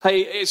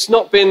Hey, it's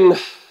not been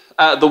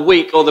the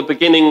week or the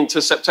beginning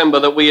to September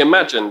that we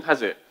imagined,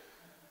 has it?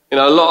 You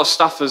know, a lot of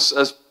stuff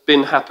has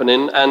been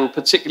happening, and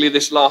particularly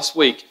this last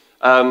week.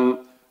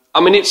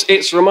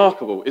 It's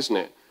remarkable, isn't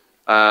it?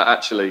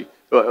 Actually,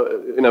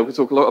 you know, we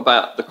talk a lot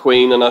about the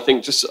Queen, and I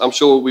think I'm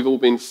sure we've all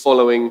been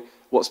following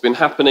what's been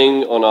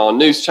happening on our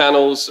news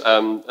channels.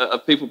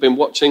 Have people been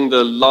watching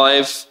the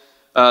live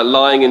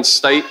Lying in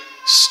State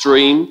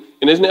stream?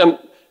 And isn't it?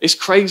 It's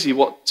crazy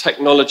what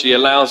technology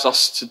allows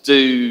us to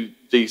do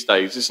these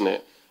days, isn't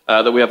it?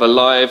 That we have a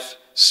live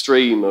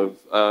stream of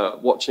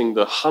watching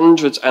the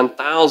hundreds and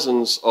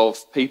thousands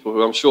of people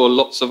who I'm sure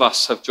lots of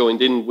us have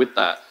joined in with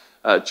that,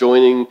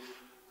 joining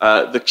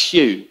the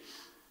queue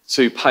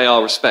to pay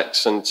our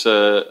respects and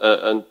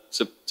to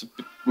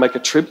make a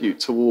tribute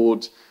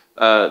toward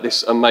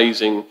this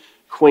amazing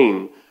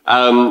Queen.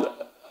 And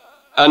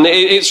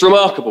it's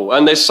remarkable,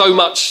 and there's so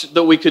much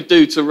that we could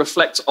do to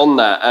reflect on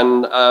that.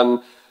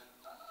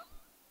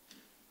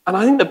 And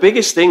I think the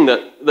biggest thing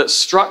that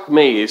struck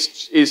me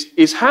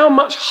is how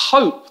much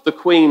hope the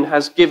Queen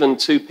has given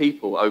to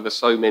people over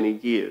so many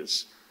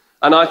years.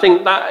 And I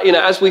think that, you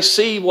know, as we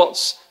see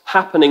what's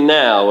happening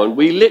now, and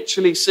we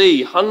literally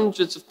see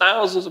hundreds of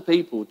thousands of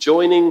people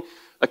joining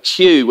a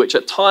queue, which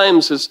at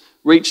times has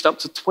reached up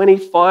to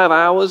 25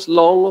 hours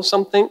long or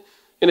something.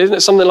 You know, isn't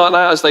it something like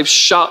that, as they've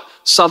shut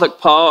Southwark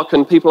Park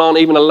and people aren't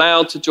even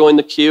allowed to join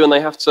the queue and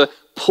they have to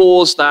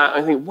pause that.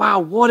 I think, wow,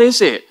 what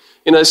is it?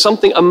 You know, there's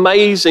something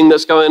amazing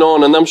that's going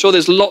on, and I'm sure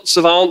there's lots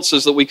of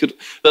answers that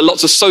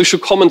lots of social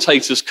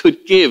commentators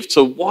could give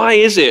to why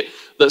is it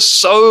that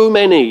so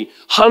many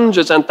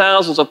hundreds and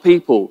thousands of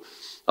people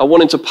are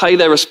wanting to pay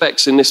their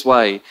respects in this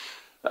way.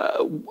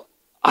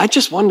 I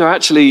just wonder,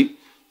 actually,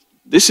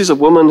 this is a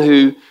woman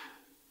who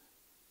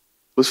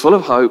was full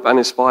of hope and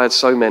inspired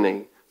so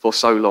many for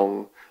so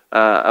long,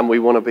 and we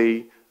want to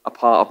be a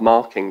part of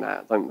marking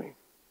that, don't we?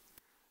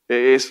 It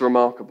is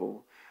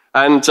remarkable.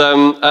 And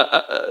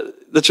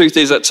the truth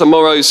is that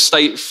tomorrow's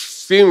state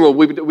funeral,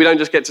 we don't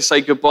just get to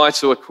say goodbye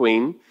to a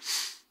queen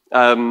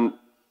or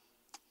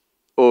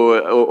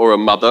a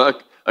mother,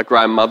 a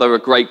grandmother, a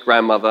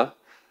great-grandmother,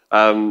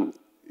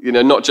 you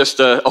know, not just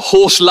a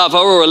horse lover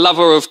or a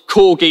lover of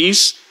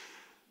corgis,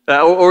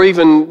 or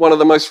even one of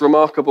the most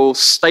remarkable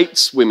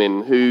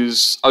stateswomen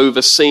who's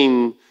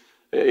overseen,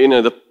 you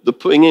know, the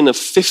putting in of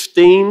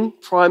 15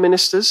 prime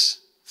ministers.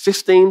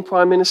 15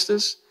 prime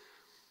ministers.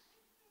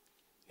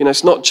 You know,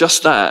 it's not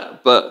just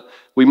that, but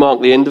we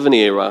mark the end of an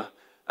era,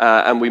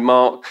 and we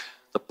mark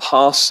the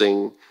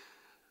passing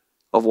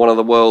of one of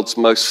the world's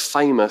most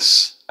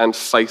famous and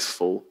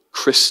faithful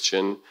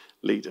Christian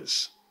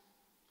leaders.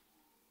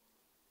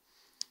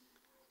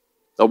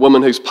 A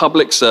woman whose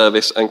public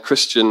service and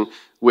Christian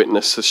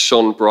witness has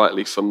shone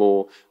brightly for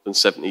more than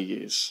 70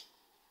 years.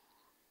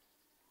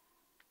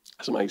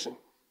 That's amazing.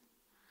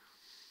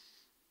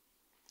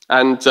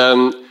 And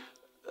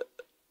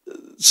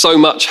so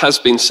much has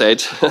been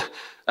said,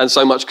 and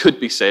so much could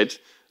be said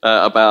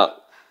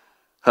about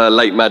Her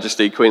late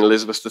Majesty, Queen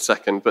Elizabeth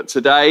II. But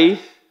today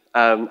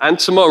and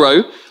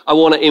tomorrow, I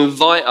want to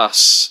invite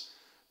us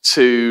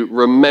to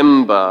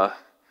remember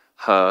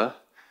her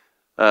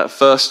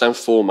first and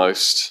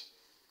foremost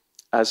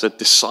as a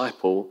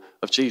disciple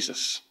of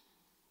Jesus.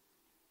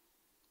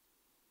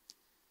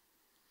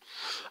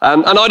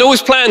 And I'd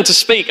always planned to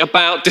speak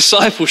about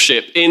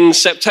discipleship in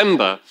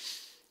September.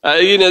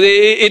 You know,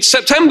 it's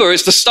September,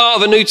 it's the start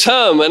of a new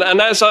term,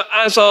 and as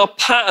our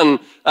pattern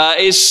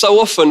is so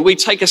often, we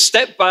take a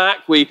step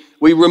back, we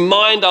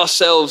remind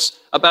ourselves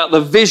about the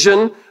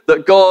vision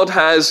that God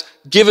has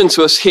given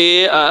to us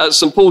here at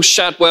St. Paul's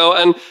Shadwell,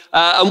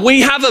 and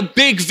we have a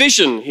big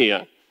vision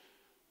here.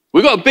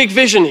 We've got a big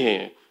vision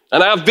here,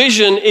 and our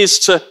vision is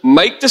to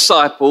make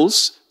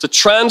disciples, to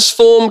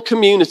transform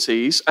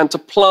communities, and to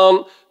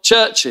plant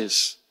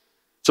churches.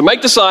 To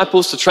make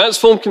disciples, to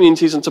transform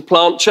communities, and to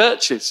plant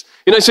churches.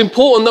 You know, it's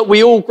important that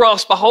we all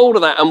grasp a hold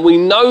of that, and we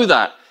know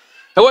that.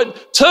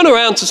 Turn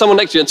around to someone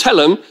next to you and tell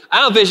them,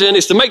 our vision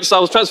is to make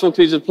disciples, transform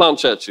communities, and plant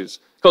churches.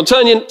 Come on,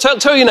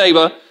 tell your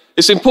neighbour,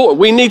 it's important.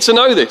 We need to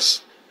know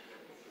this.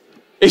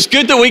 It's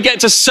good that we get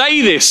to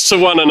say this to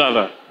one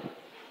another.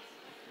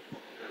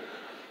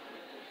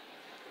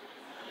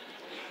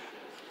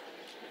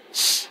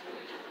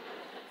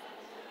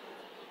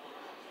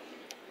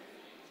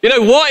 You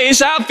know, what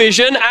is our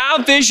vision?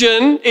 Our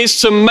vision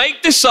is to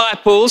make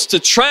disciples, to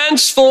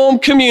transform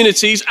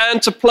communities, and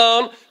to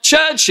plant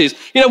churches.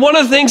 You know, one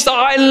of the things that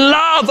I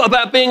love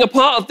about being a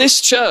part of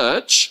this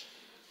church,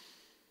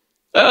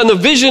 and the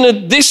vision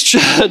of this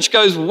church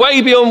goes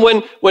way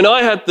beyond when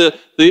I had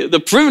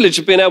the privilege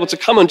of being able to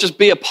come and just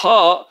be a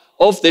part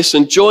of this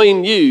and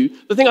join you.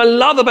 The thing I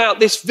love about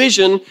this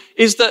vision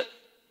is that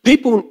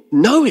people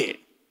know it.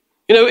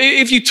 You know,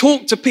 if you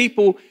talk to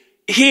people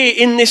here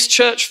in this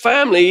church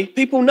family,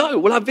 people know,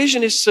 well, our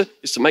vision is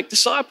to make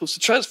disciples, to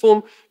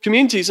transform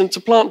communities, and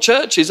to plant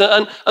churches.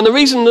 And the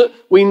reason that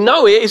we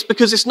know it is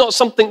because it's not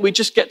something we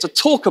just get to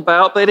talk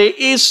about, but it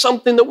is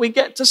something that we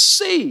get to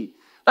see.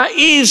 That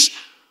is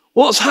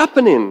what's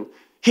happening.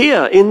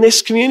 here in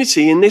this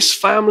community, in this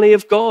family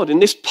of God, in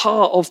this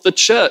part of the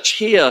church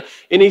here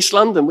in East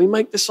London. We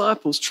make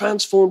disciples,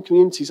 transform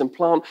communities and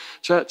plant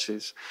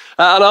churches.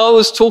 And I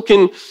was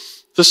talking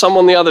to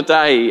someone the other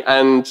day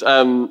and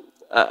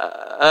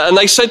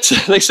they said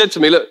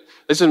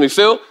to me,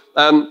 Phil,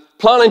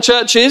 planting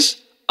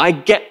churches, I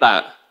get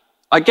that.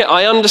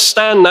 I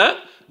understand that.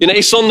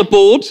 It's on the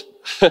board.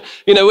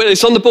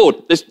 It's on the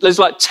board. There's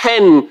like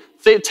 10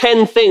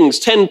 things,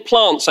 10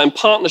 plants and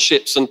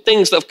partnerships and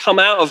things that have come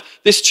out of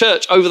this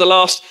church over the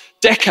last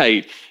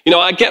decade.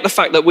 I get the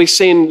fact that we're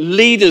seeing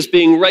leaders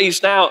being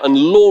raised out and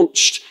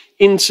launched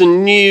into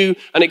new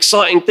and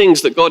exciting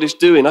things that God is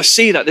doing. I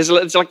see that.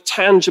 There's like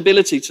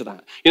tangibility to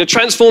that.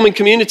 Transforming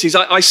communities,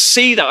 I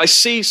see that. I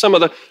see some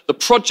of the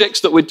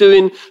projects that we're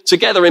doing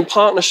together in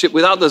partnership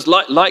with others,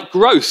 like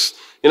Growth,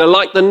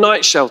 like the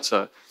Night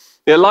Shelter.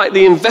 Like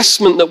the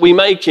investment that we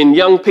make in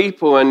young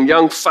people and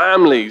young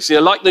families,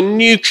 like the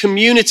new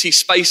community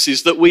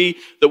spaces that we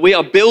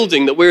are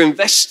building, that we're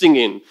investing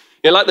in,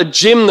 like the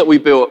gym that we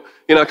built,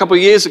 a couple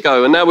of years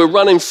ago, and now we're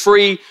running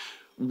free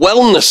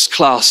wellness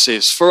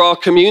classes for our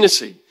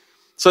community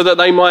so that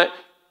they might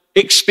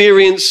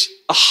experience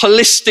a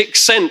holistic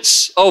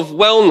sense of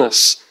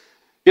wellness.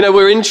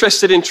 We're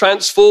interested in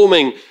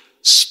transforming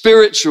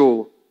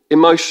spiritual,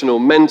 emotional,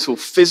 mental,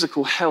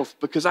 physical health,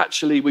 because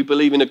actually we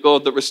believe in a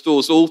God that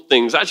restores all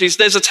things. Actually,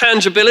 there's a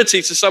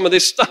tangibility to some of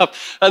this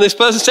stuff. And this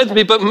person said to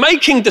me, but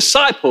making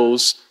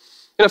disciples,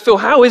 Phil,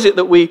 how is it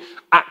that we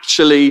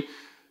actually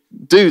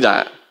do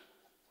that?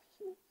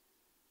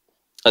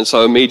 And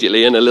so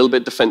immediately and a little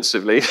bit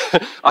defensively,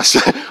 I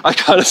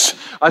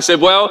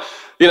said, well,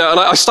 and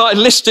I started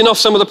listing off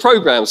some of the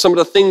programs, some of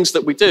the things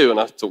that we do. And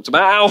I talked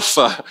about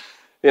Alpha,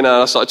 and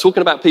I started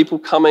talking about people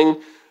coming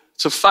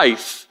to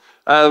faith.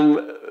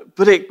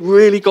 But it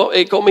really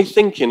got me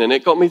thinking, and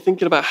it got me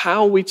thinking about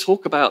how we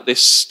talk about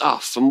this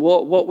stuff and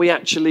what we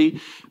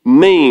actually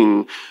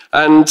mean.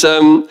 And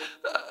I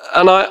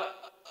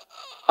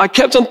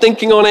kept on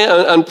thinking on it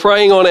and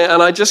praying on it,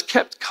 and I just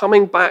kept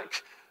coming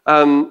back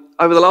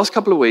over the last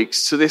couple of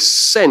weeks to this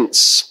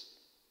sense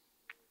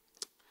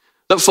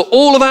that for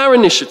all of our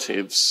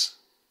initiatives,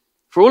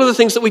 for all of the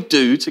things that we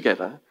do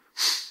together,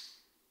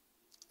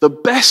 the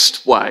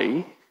best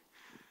way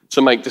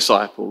to make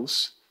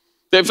disciples,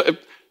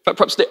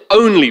 perhaps the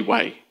only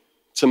way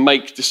to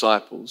make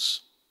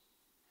disciples,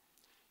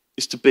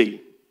 is to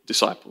be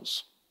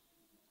disciples.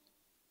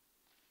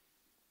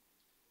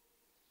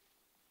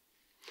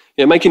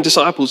 Making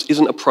disciples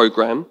isn't a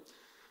program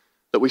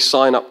that we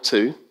sign up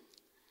to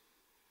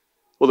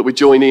or that we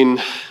join in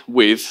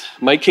with.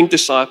 Making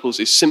disciples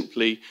is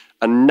simply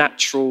a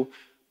natural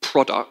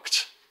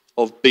product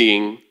of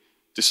being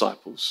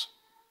disciples.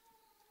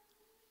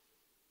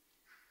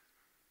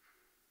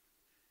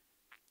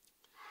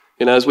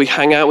 As we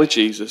hang out with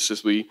Jesus,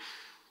 as we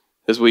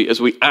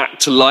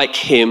act like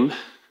him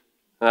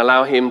and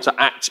allow him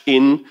to act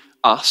in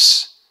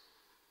us,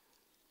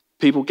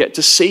 people get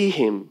to see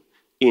him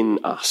in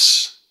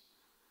us.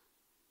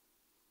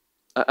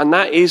 And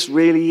that is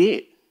really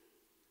it.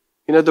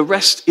 The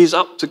rest is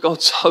up to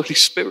God's Holy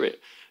Spirit.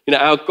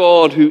 Our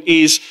God who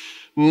is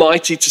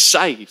mighty to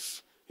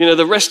save.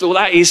 The rest of all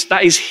that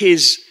is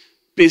his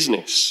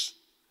business.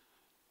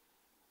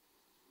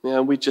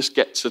 We just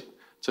get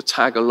to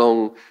tag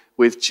along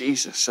with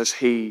Jesus as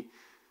he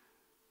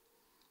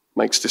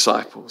makes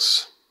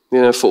disciples.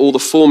 For all the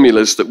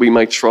formulas that we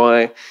may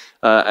try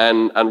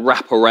and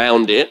wrap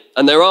around it.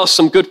 And there are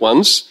some good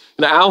ones.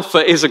 Alpha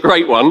is a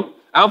great one.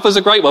 Alpha's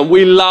a great one.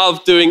 We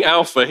love doing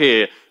Alpha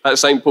here at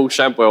St. Paul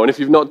Shadwell. And if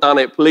you've not done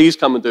it, please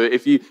come and do it.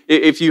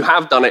 If you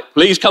have done it,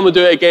 please come and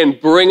do it again.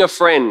 Bring a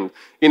friend.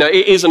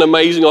 It is an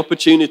amazing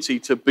opportunity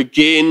to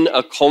begin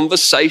a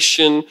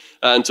conversation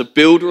and to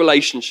build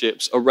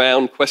relationships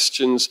around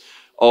questions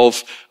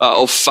of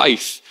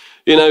faith.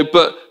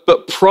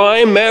 But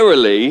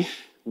primarily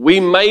we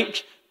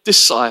make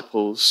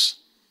disciples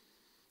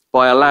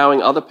by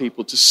allowing other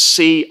people to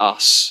see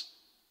us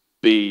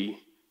be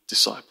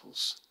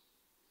disciples.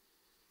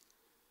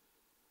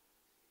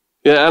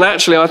 And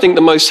actually, I think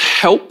the most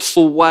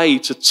helpful way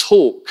to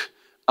talk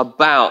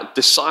about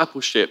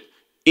discipleship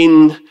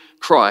in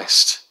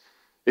Christ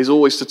is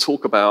always to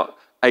talk about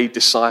a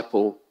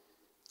disciple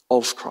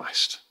of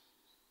Christ.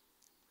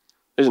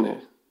 Isn't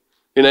it?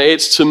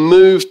 It's to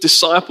move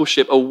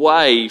discipleship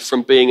away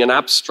from being an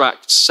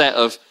abstract set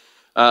of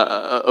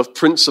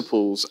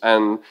principles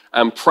and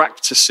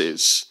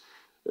practices,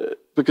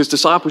 because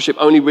discipleship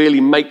only really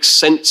makes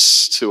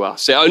sense to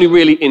us. It only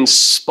really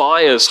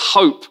inspires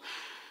hope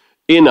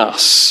in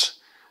us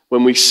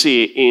when we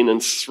see it in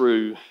and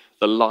through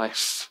the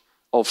life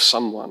of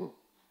someone.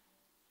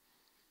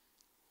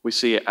 We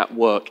see it at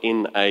work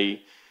in a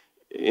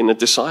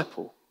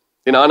disciple.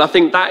 And I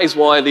think that is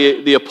why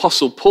the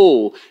Apostle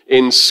Paul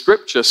in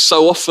Scripture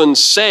so often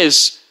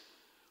says,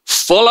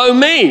 follow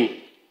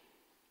me,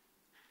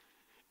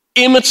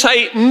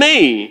 imitate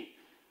me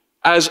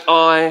as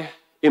I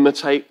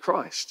imitate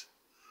Christ.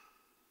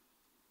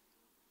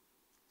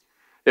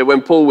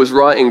 When Paul was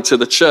writing to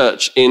the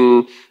church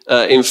in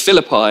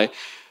Philippi,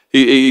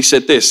 He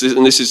said this,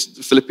 and this is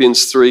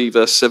Philippians 3,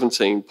 verse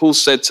 17. Paul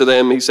said to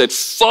them, he said,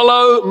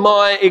 "Follow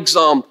my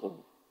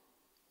example."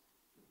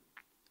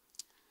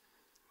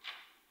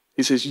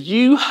 He says,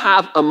 "You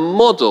have a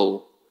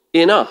model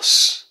in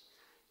us.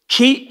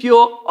 Keep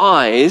your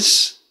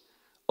eyes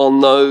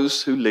on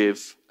those who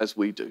live as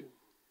we do."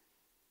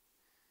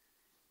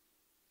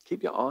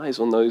 Keep your eyes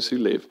on those who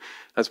live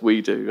as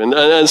we do.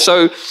 And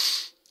so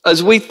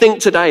as we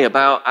think today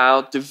about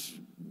our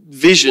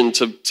vision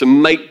to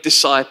make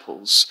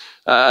disciples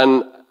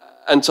and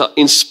to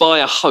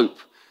inspire hope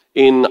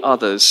in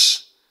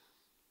others,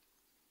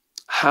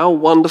 how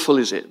wonderful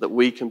is it that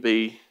we can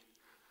be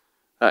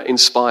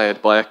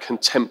inspired by a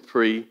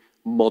contemporary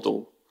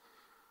model,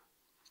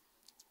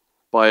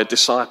 by a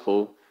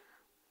disciple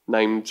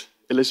named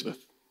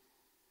Elizabeth.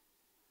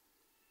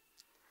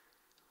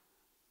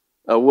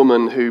 A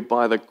woman who,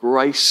 by the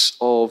grace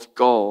of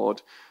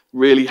God,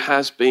 really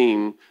has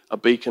been a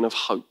beacon of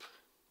hope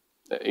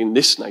in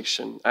this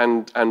nation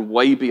and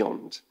way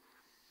beyond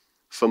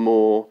for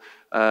more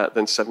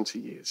than 70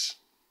 years.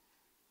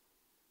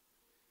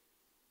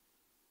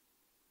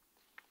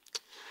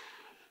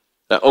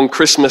 On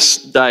Christmas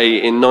Day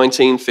in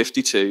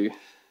 1952,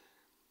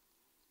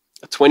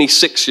 a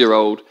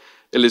 26-year-old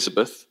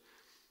Elizabeth,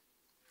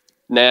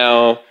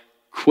 now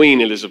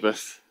Queen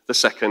Elizabeth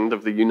II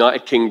of the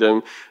United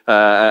Kingdom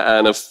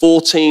and of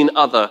 14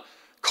 other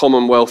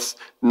Commonwealth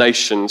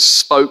nations,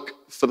 spoke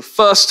for the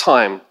first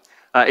time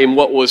in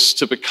what was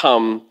to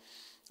become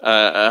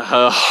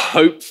her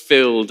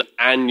hope-filled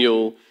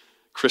annual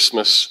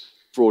Christmas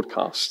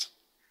broadcast.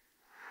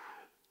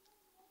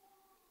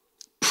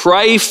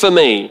 "Pray for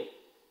me,"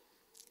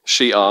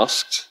 she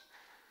asked,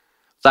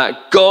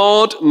 "that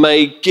God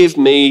may give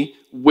me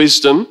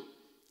wisdom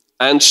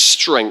and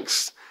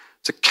strength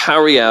to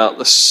carry out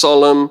the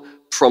solemn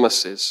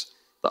promises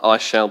that I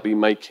shall be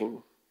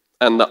making,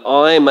 and that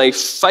I may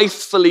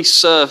faithfully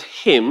serve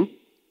him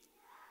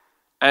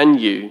and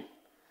you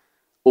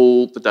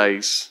all the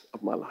days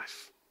of my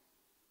life."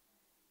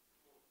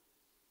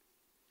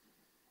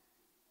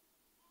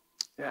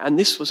 And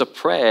this was a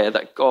prayer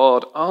that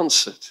God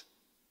answered.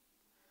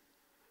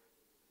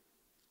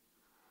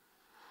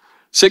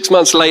 6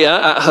 months later,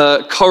 at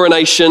her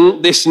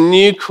coronation, this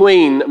new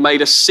queen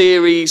made a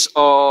series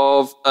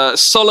of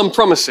solemn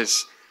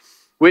promises,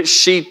 which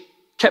she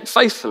kept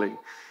faithfully.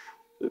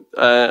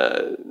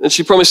 And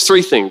she promised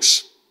three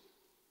things.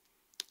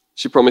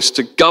 She promised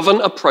to govern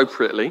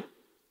appropriately,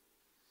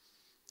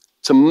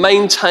 to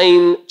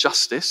maintain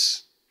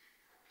justice,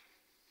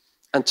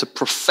 and to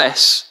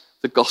profess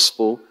the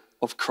gospel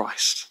of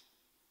Christ.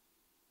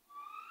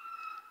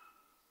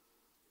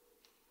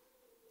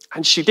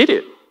 And she did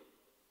it.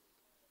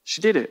 She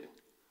did it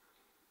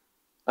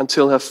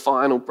until her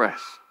final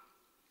breath,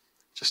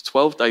 just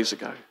 12 days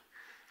ago,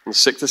 on the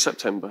 6th of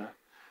September,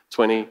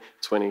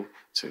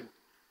 2022.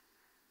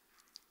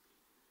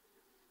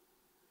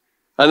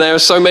 And there are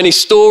so many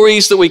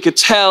stories that we could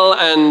tell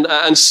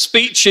and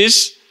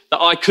speeches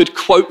that I could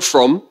quote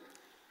from.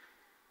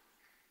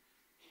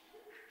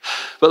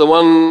 But the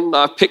one that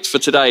I picked for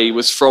today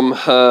was from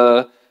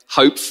her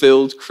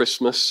hope-filled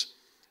Christmas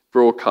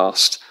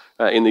broadcast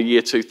in the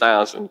year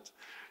 2000,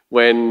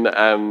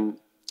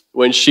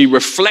 when she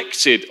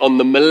reflected on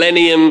the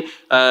millennium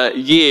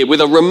year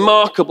with a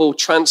remarkable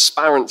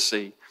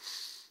transparency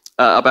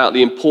about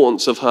the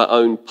importance of her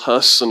own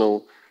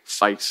personal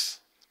faith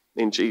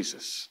in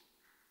Jesus.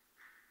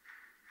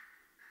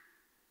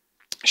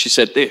 She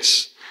said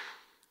this: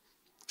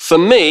 "For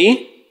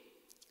me,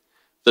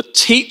 the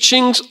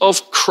teachings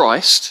of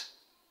Christ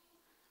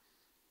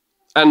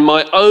and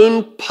my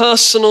own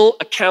personal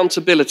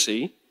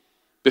accountability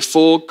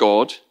before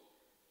God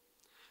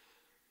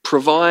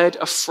provide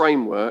a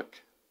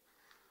framework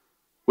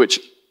which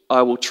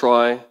I will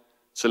try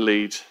to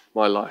lead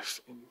my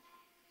life in."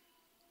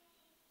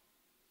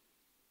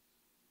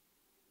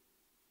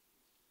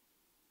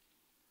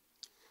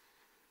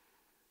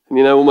 And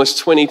you know, almost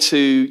 22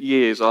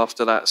 years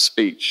after that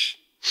speech,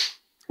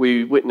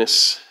 we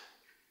witness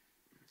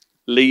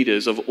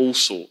leaders of all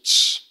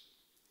sorts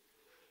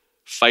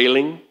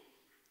failing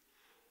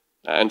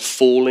and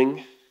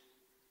falling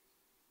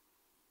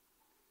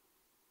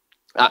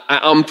at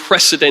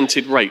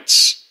unprecedented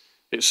rates,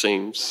 it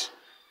seems.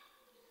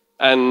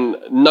 And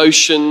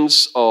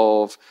notions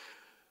of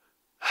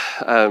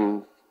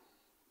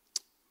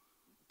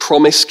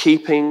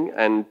promise-keeping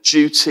and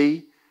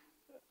duty,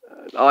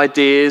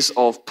 ideas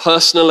of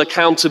personal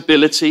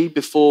accountability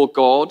before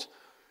God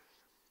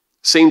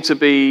seem to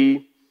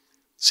be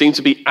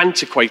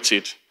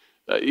antiquated,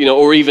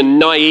 or even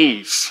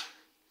naive.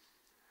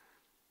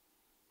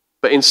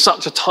 But in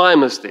such a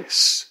time as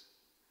this,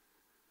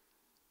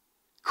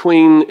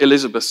 Queen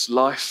Elizabeth's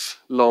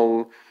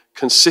lifelong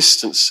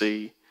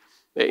consistency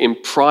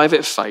in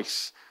private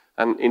faith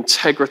and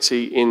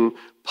integrity in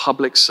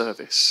public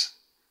service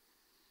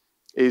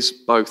is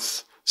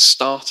both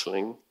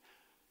startling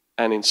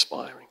and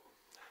inspiring.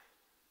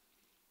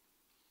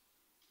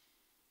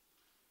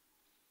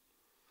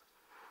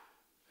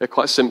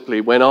 Quite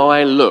simply, when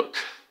I look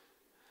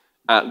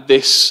at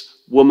this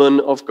woman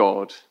of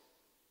God,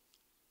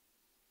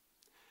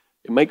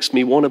 it makes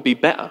me want to be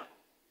better.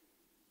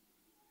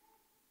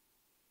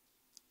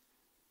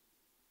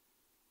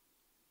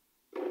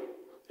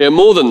 Yeah,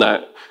 more than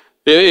that,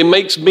 it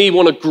makes me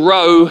want to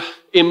grow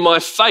in my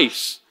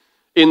faith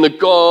in the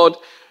God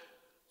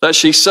that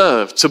she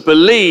served, to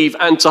believe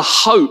and to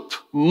hope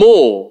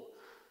more,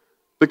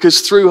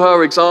 because through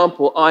her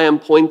example, I am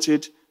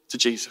pointed to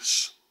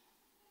Jesus.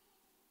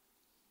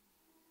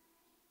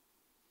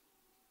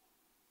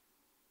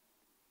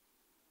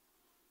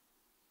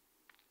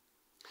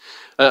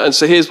 And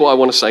so here's what I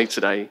want to say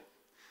today.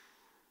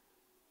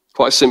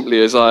 Quite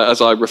simply, as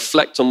I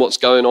reflect on what's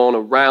going on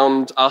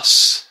around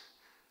us,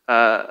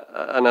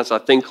 and as I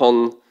think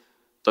on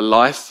the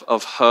life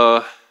of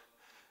her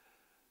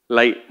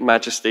late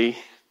Majesty,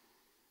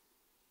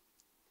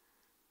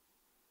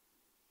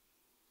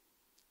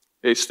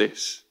 it's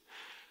this: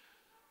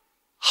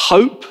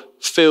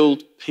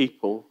 hope-filled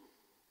people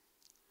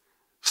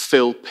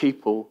fill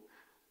people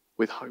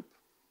with hope.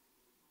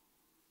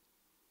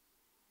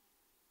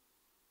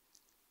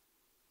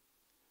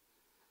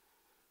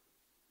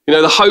 You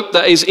know, the hope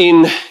that is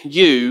in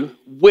you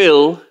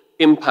will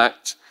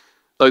impact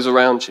those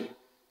around you.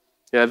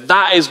 Yeah,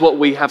 that is what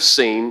we have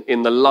seen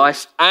in the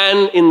life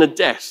and in the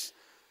death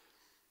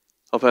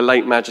of Her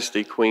late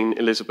Majesty, Queen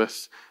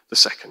Elizabeth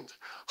II.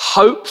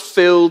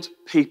 Hope-filled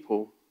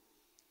people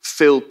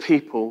fill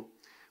people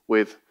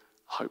with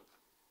hope.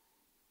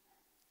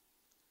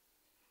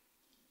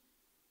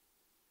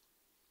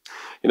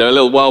 You know, a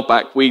little while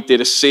back, we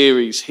did a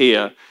series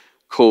here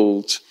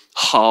called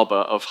Harbour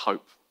of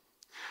Hope.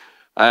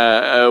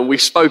 We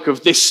spoke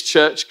of this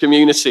church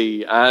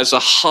community as a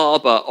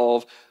harbour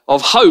of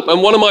hope.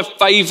 And one of my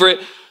favourite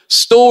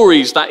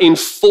stories that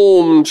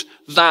informed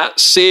that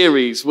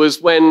series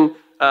was when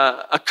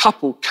a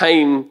couple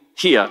came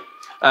here.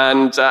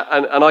 And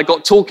I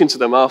got talking to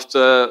them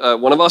after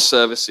one of our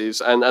services.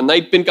 And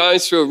they'd been going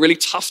through a really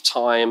tough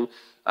time.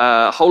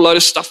 A whole load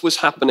of stuff was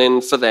happening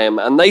for them.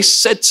 And they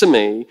said to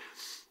me,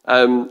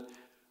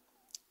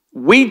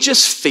 we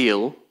just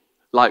feel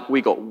like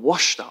we got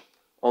washed up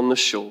on the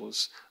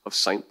shores of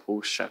St.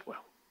 Paul's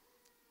Shadwell.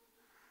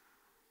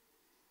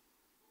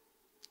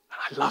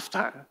 I love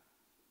that.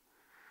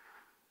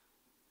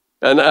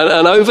 And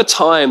over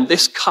time,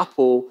 this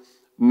couple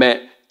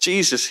met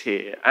Jesus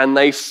here, and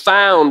they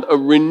found a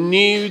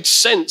renewed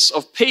sense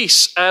of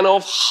peace and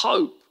of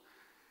hope.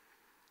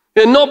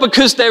 You know, not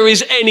because there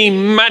is any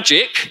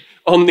magic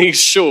on these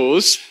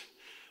shores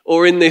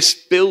or in this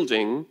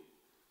building,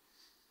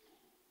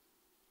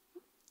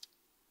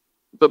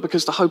 but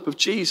because the hope of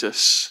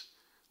Jesus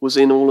was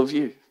in all of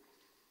you.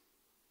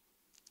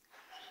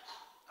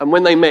 And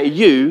when they met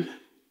you,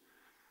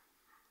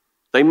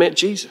 they met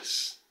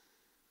Jesus.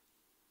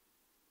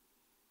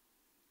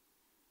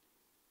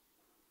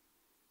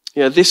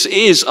 Yeah, this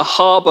is a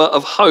harbour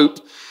of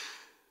hope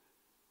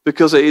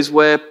because it is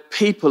where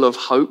people of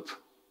hope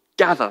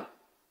gather.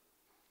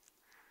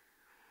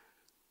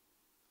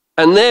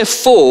 And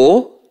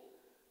therefore,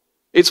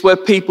 it's where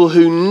people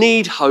who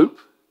need hope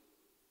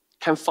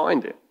can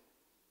find it.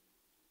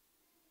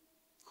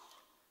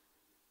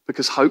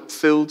 Because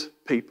hope-filled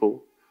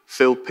people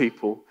fill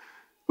people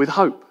with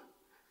hope.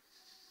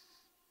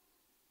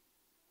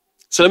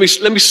 So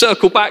let me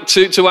circle back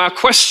to our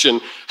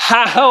question.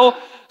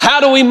 How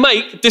do we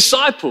make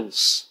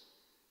disciples?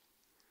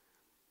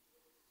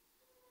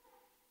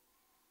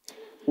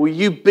 Will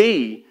you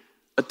be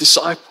a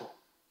disciple?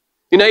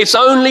 You know, it's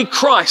only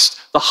Christ,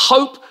 the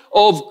hope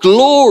of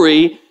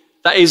glory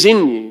that is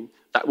in you,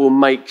 that will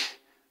make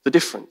the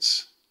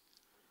difference.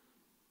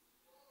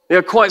 You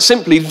know, quite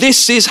simply,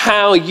 this is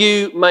how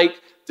you make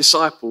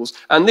disciples.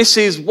 And this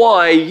is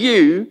why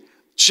you,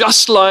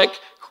 just like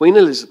Queen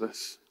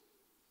Elizabeth,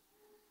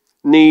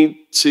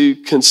 need to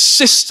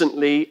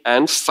consistently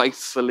and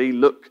faithfully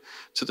look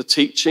to the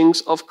teachings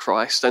of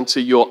Christ and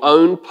to your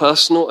own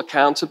personal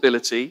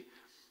accountability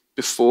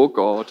before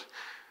God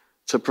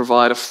to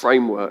provide a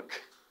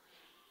framework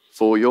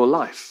for your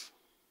life,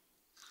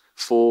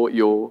 for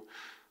your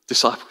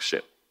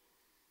discipleship.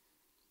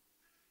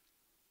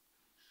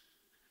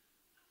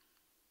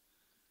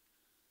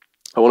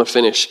 I want to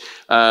finish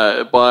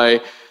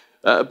by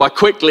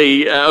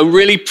quickly and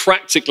really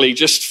practically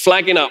just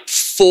flagging up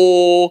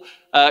four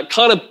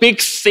kind of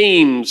big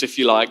themes, if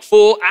you like,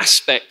 four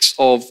aspects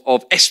of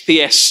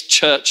SPS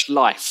church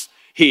life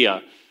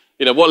here.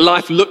 You know, what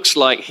life looks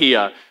like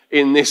here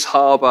in this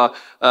harbour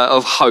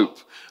of hope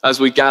as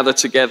we gather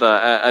together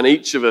and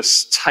each of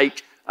us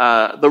take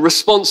the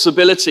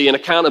responsibility and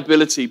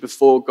accountability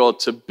before God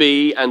to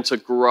be and to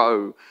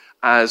grow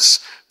as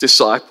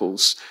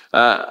disciples.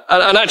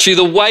 And actually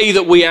the way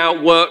that we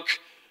outwork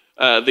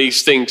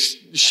these things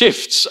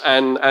shifts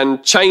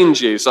and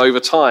changes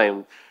over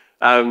time.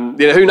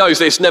 You know, who knows?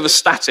 It's never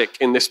static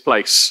in this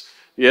place.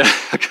 Yeah,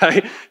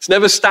 okay? It's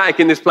never static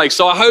in this place.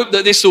 So I hope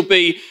that this will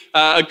be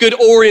a good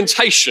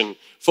orientation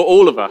for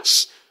all of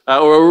us,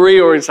 or a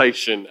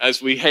reorientation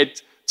as we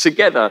head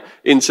together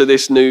into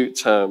this new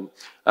term.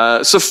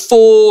 So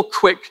four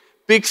quick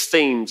big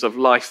themes of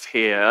life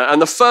here.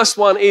 And the first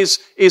one is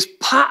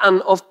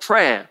pattern of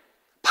prayer.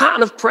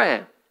 Pattern of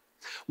prayer.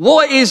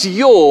 What is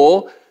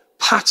your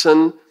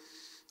pattern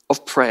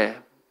of prayer?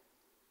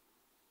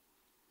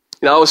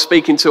 I was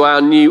speaking to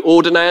our new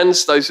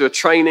ordinands, those who are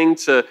training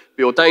to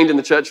be ordained in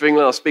the Church of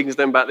England. I was speaking to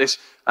them about this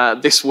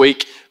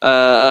week.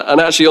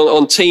 And actually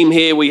on team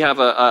here, we have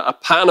a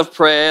pattern of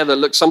prayer that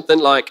looks something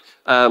like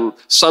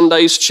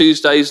Sundays,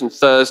 Tuesdays, and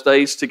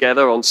Thursdays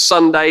together. On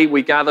Sunday,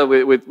 we gather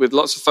with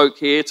lots of folk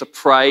here to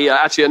pray.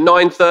 Actually, at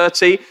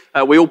 9:30,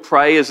 we all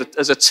pray as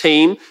a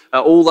team.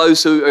 All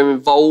those who are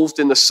involved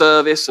in the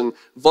service and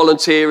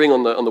volunteering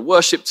on the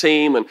worship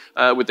team and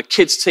with the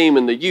kids team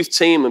and the youth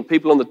team and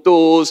people on the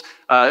doors,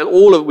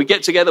 we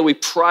get together, we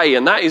pray,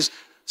 and that is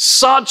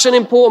such an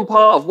important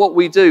part of what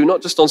we do,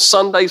 not just on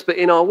Sundays, but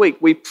in our week.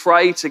 We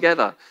pray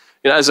together.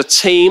 As a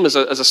team, as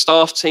a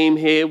staff team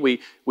here, we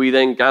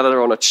then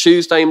gather on a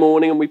Tuesday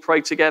morning and we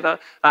pray together.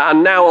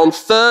 And now on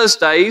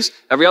Thursdays,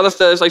 every other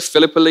Thursday,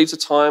 Philippa leads a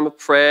time of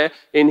prayer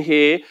in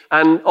here.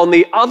 And on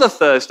the other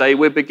Thursday,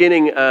 we're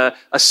beginning a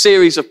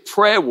series of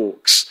prayer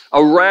walks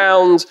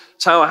around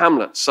Tower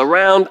Hamlets,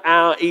 around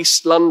our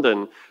East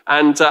London.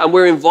 And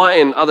we're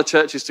inviting other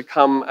churches to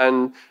come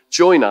and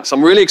join us.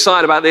 I'm really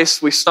excited about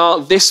this. We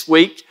start this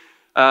week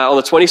on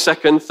the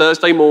 22nd,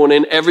 Thursday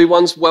morning.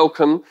 Everyone's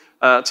welcome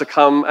to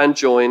come and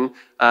join,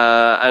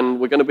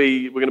 and we're going to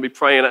be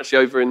praying actually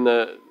over in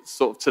the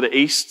sort of to the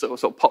east,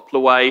 sort of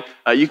Poplar Way.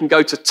 You can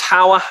go to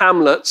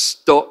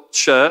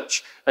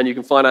towerhamlets.church and you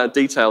can find out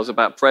details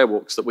about prayer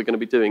walks that we're going to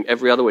be doing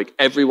every other week.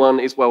 Everyone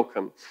is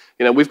welcome.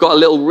 We've got a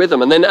little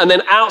rhythm, and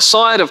then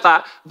outside of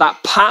that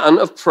pattern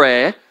of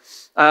prayer,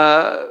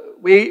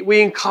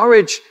 we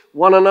encourage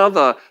one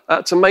another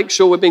to make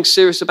sure we're being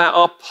serious about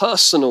our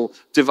personal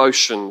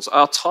devotions,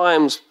 our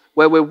times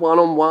where we're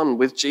one-on-one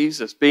with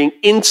Jesus, being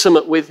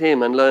intimate with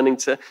him and learning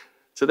to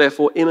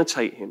therefore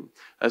imitate him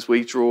as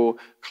we draw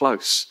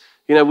close.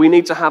 We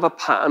need to have a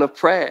pattern of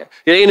prayer.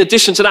 In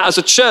addition to that, as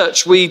a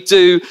church, we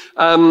kind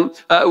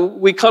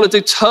of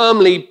do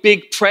termly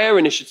big prayer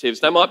initiatives.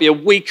 There might be a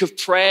week of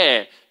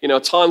prayer.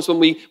 Times when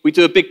we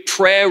do a big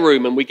prayer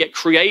room and we get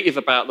creative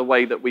about the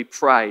way that we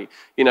pray.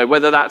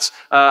 Whether that's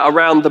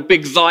around the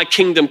big Thy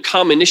Kingdom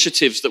Come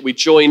initiatives that we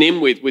join in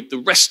with the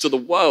rest of the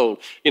world.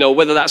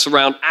 Whether that's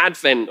around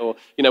Advent or,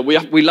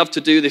 we love to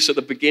do this at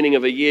the beginning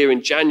of a year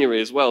in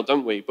January as well,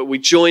 don't we? But we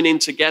join in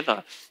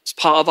together. It's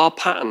part of our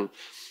pattern.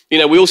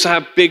 We also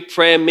have big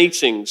prayer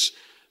meetings.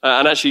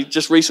 And actually,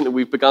 just recently,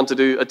 we've begun to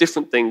do a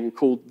different thing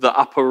called the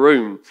Upper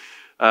Room.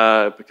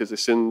 Because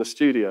it's in the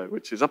studio,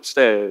 which is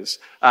upstairs,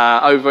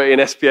 over in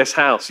SPS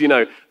House.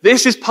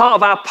 This is part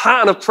of our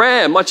pattern of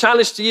prayer. My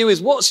challenge to you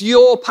is, what's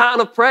your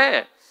pattern of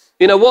prayer?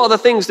 What are the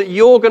things that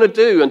you're going to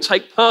do and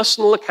take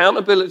personal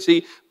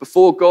accountability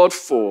before God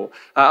for?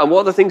 And what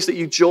are the things that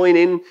you join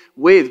in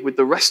with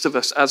the rest of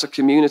us as a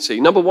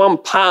community? Number one,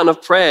 pattern of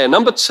prayer.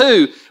 Number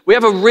two, we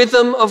have a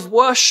rhythm of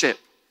worship.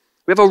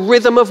 We have a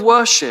rhythm of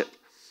worship.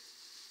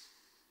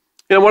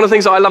 One of the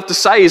things that I love to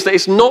say is that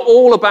it's not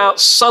all about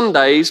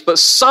Sundays, but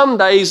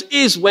Sundays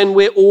is when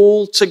we're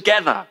all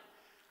together.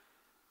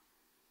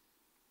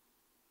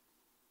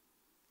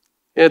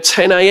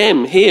 10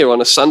 a.m. here on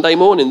a Sunday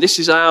morning. This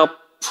is our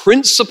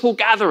principal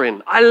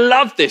gathering. I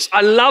love this.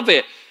 I love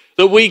it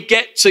that we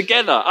get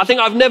together. I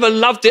think I've never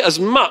loved it as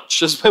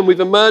much as when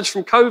we've emerged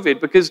from COVID,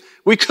 because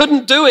we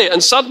couldn't do it.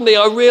 And suddenly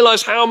I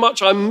realized how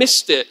much I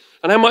missed it.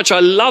 And how much I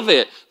love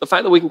it, the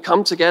fact that we can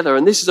come together.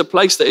 And this is a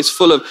place that is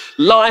full of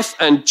life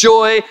and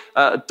joy,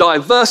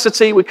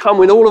 diversity. We come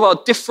with all of our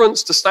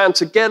difference to stand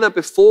together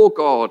before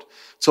God,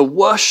 to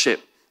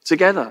worship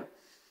together.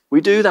 We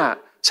do that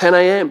 10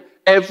 a.m.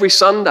 every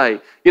Sunday.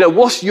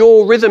 What's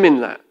your rhythm in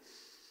that?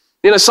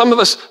 Some of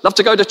us love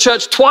to go to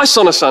church twice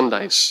on a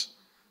Sundays.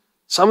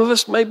 Some of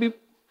us maybe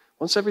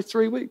once every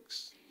 3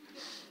 weeks.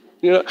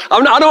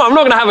 I'm not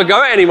going to have a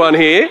go at anyone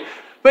here.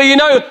 But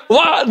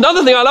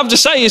another thing I love to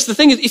say is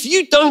if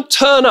you don't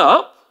turn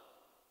up,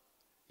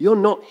 you're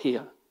not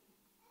here.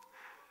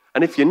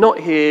 And if you're not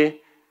here,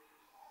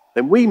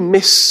 then we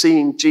miss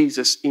seeing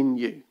Jesus in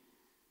you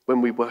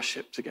when we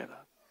worship together.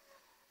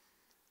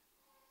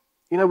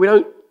 We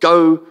don't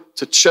go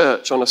to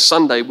church on a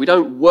Sunday. We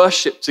don't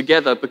worship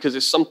together because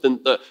it's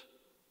something that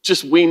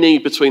just we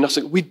need between us.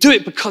 We do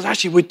it because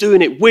actually we're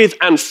doing it with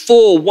and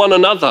for one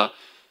another.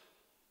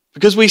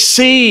 Because we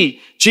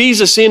see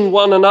Jesus in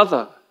one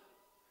another.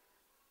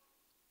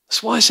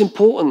 That's why it's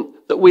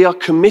important that we are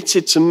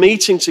committed to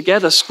meeting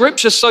together.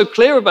 Scripture's so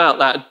clear about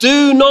that.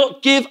 Do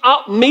not give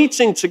up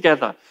meeting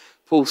together,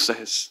 Paul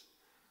says.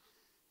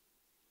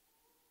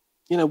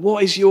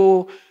 What is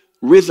your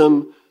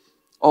rhythm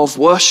of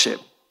worship?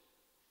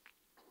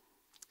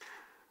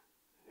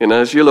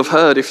 As you'll have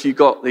heard if you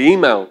got the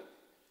email,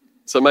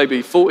 so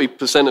maybe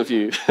 40% of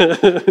you,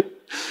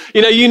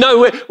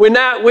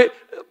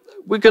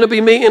 we're going to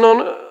be meeting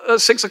at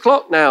 6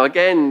 o'clock now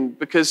again,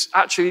 because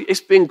actually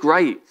it's been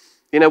great.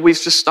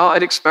 We've just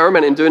started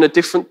experimenting, doing a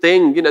different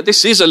thing.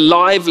 This is a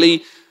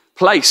lively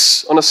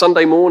place on a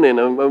Sunday morning,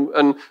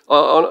 and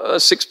on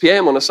 6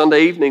 p.m. on a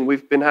Sunday evening,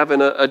 we've been having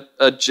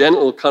a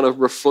gentle kind of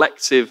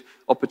reflective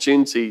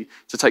opportunity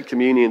to take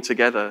communion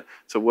together,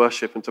 to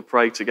worship and to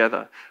pray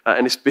together.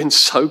 And it's been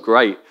so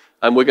great.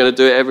 And we're going to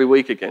do it every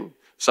week again.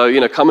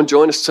 So, come and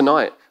join us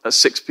tonight at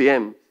 6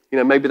 p.m.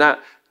 Maybe that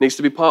needs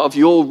to be part of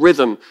your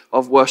rhythm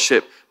of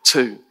worship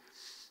too.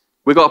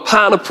 We've got a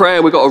pattern of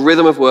prayer. We've got a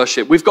rhythm of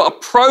worship. We've got a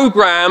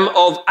program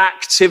of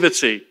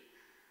activity.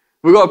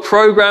 We've got a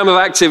program of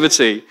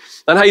activity.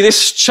 And hey,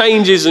 this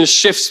changes and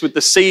shifts with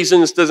the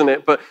seasons, doesn't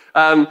it? But,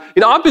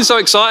 I've been so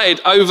excited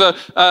over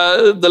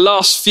the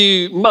last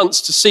few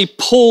months to see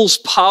Paul's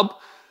Pub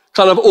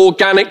kind of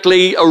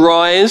organically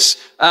arise.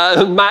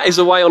 Matt is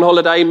away on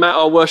holiday. Matt,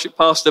 our worship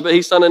pastor, but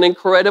he's done an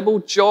incredible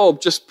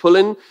job just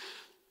pulling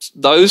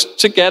those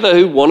together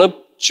who want to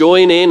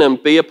join in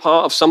and be a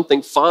part of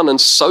something fun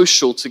and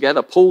social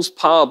together. Paul's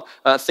Pub,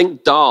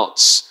 think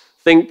darts,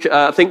 think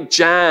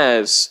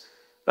jazz,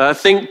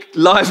 think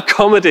live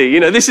comedy.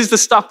 This is the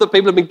stuff that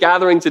people have been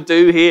gathering to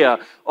do here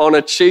on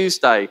a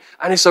Tuesday.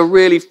 And it's a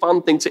really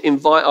fun thing to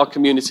invite our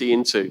community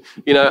into,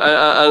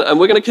 and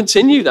we're going to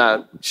continue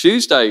that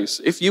Tuesdays.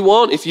 If you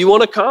want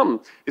to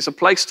come, it's a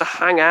place to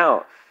hang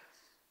out,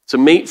 to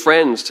meet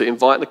friends, to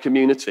invite the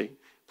community.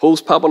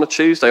 Paul's Pub on a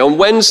Tuesday. On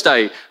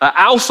Wednesday,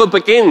 Alpha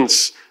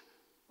begins.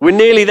 We're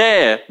nearly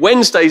there.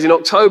 Wednesdays in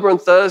October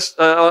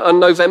and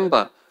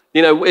November.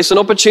 It's an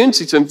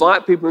opportunity to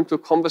invite people into a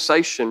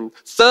conversation.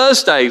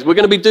 Thursdays, we're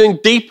going to be doing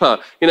deeper.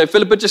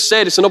 Philippa just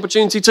said it's an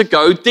opportunity to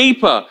go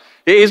deeper.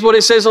 It is what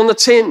it says on the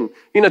tin,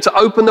 to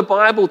open the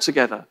Bible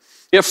together.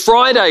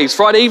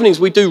 Friday evenings,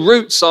 we do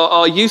Roots,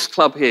 our youth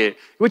club here,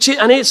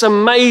 and it's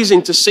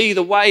amazing to see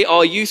the way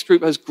our youth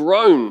group has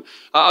grown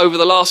over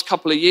the last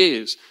couple of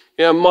years.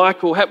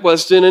 Michael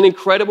Hepworth's doing an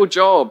incredible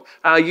job,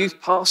 our youth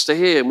pastor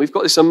here, and we've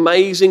got this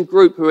amazing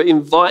group who are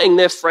inviting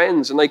their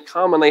friends, and they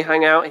come and they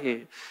hang out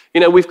here.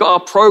 We've got our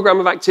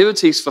program of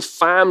activities for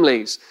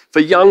families,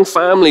 for young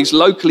families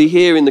locally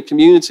here in the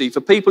community,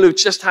 for people who've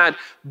just had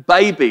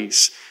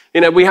babies.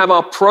 We have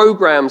our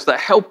programs that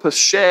help us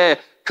share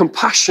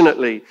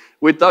compassionately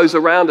with those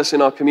around us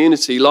in our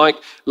community,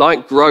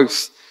 like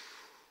Growth.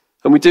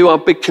 And we do our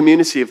big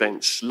community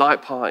events,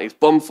 light parties,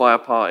 bonfire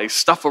parties,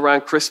 stuff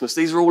around Christmas.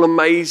 These are all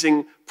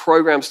amazing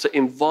programs to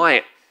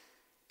invite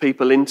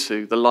people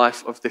into the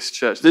life of this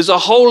church. There's a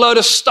whole load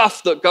of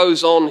stuff that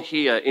goes on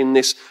here in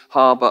this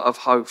harbour of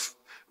hope.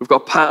 We've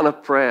got a pattern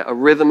of prayer, a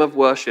rhythm of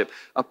worship,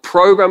 a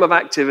program of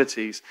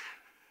activities,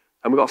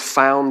 and we've got a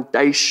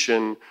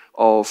foundation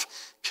of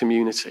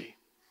community.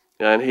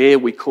 And here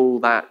we call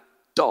that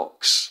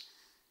DOCS.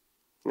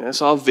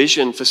 It's our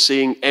vision for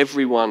seeing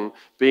everyone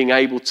being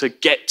able to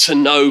get to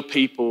know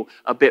people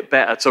a bit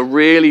better, to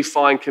really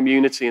find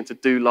community and to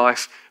do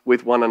life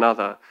with one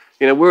another.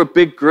 We're a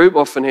big group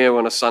often here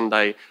on a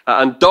Sunday,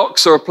 and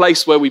DOCS are a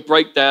place where we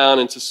break down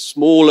into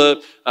smaller,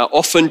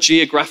 often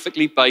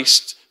geographically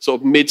based, sort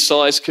of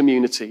mid-sized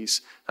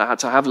communities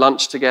to have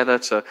lunch together,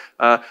 to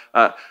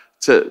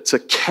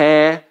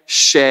care,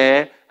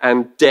 share,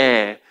 and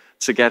dare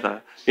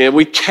together.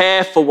 We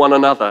care for one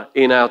another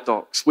in our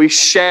DOCS. We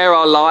share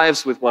our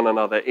lives with one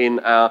another in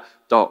our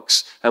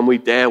DOCS, and we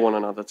dare one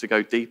another to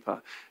go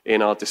deeper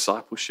in our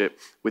discipleship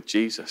with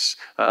Jesus.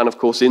 And of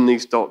course, in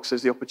these DOCS,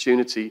 there's the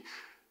opportunity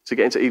to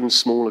get into even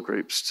smaller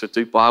groups, to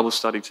do Bible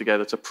study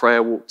together, to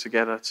prayer walk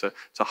together, to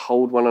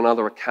hold one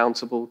another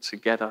accountable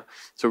together,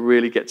 to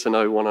really get to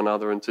know one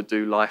another and to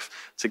do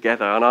life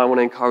together. And I want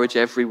to encourage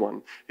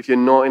everyone, if you're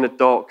not in a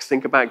DOC,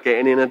 think about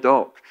getting in a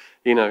DOC.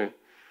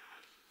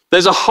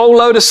 There's a whole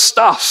load of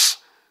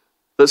stuff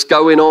that's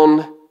going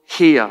on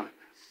here.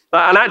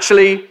 And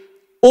actually,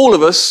 all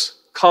of us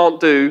can't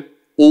do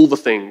all the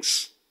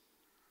things.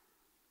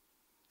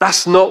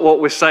 That's not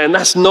what we're saying.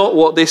 That's not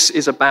what this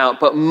is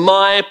about. But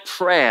my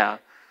prayer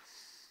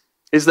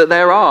is that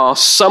there are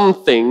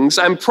some things,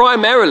 and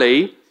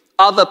primarily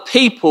other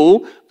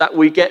people, that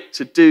we get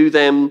to do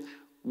them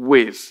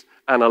with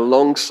and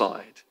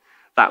alongside,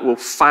 that will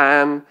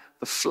fan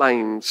the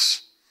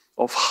flames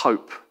of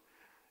hope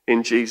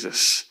in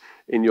Jesus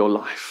in your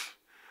life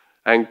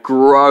and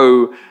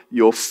grow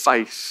your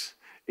faith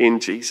in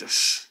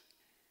Jesus,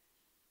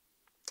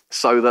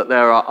 so that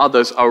there are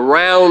others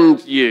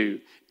around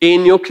you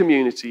in your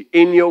community,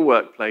 in your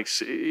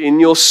workplace, in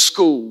your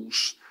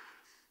schools,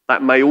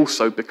 that may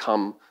also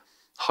become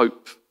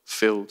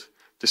hope-filled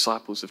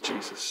disciples of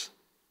Jesus.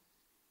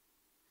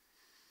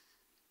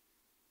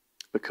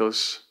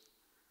 Because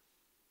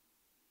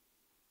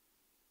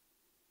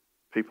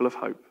people of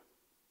hope,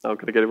 I'm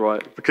going to get it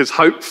right, because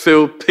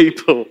hope-filled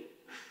people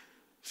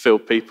fill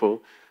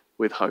people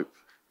with hope.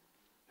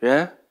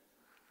 Yeah?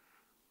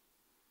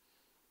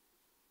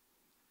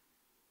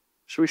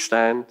 Should we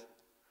stand?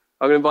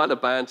 I'm going to invite the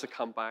band to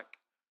come back.